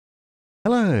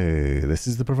Hello, this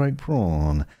is the Provoked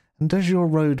Prawn, and does your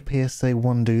Rode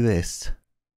PSA1 do this?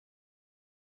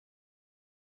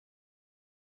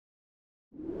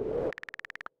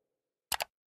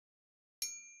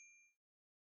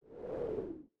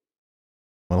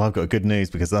 Well, I've got good news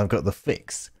because I've got the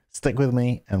fix. Stick with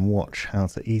me and watch how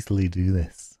to easily do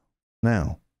this.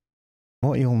 Now,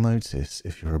 what you'll notice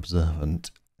if you're observant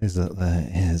is that there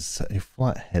is a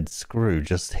flathead screw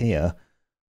just here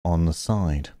on the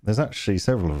side. There's actually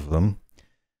several of them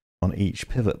on each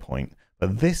pivot point,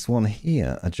 but this one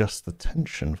here adjusts the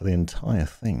tension for the entire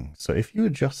thing. So if you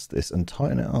adjust this and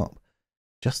tighten it up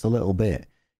just a little bit,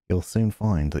 you'll soon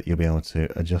find that you'll be able to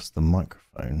adjust the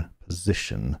microphone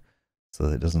position so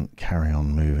that it doesn't carry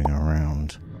on moving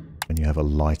around when you have a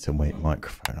lighter weight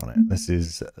microphone on it. This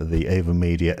is the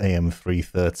AverMedia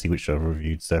AM330, which I've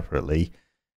reviewed separately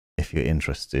if you're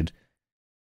interested.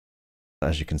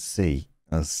 As you can see,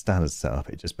 as standard setup,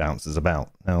 it just bounces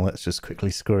about. Now let's just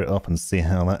quickly screw it up and see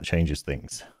how that changes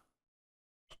things.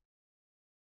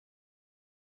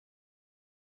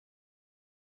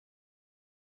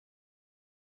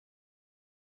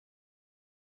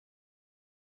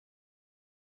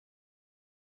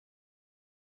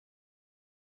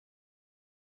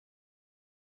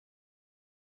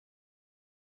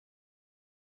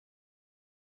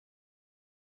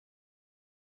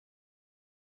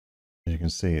 As you can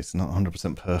see, it's not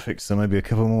 100% perfect, so maybe a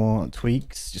couple more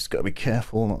tweaks. Just got to be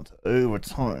careful not to over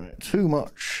tighten it too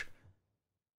much.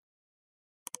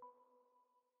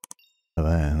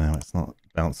 There, now it's not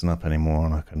bouncing up anymore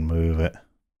and I can move it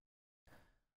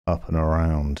up and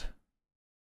around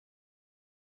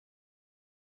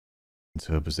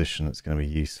into a position that's going to be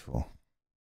useful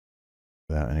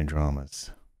without any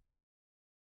dramas.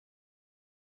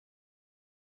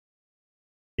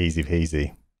 Easy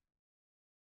peasy.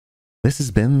 This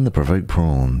has been the Provoked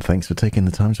Prawn. Thanks for taking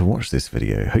the time to watch this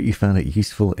video. Hope you found it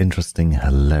useful, interesting,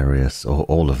 hilarious, or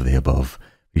all of the above.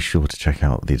 Be sure to check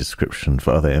out the description for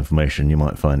other information you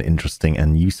might find interesting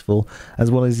and useful,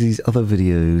 as well as these other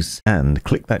videos, and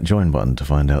click that join button to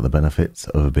find out the benefits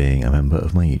of being a member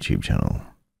of my YouTube channel.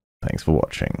 Thanks for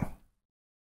watching.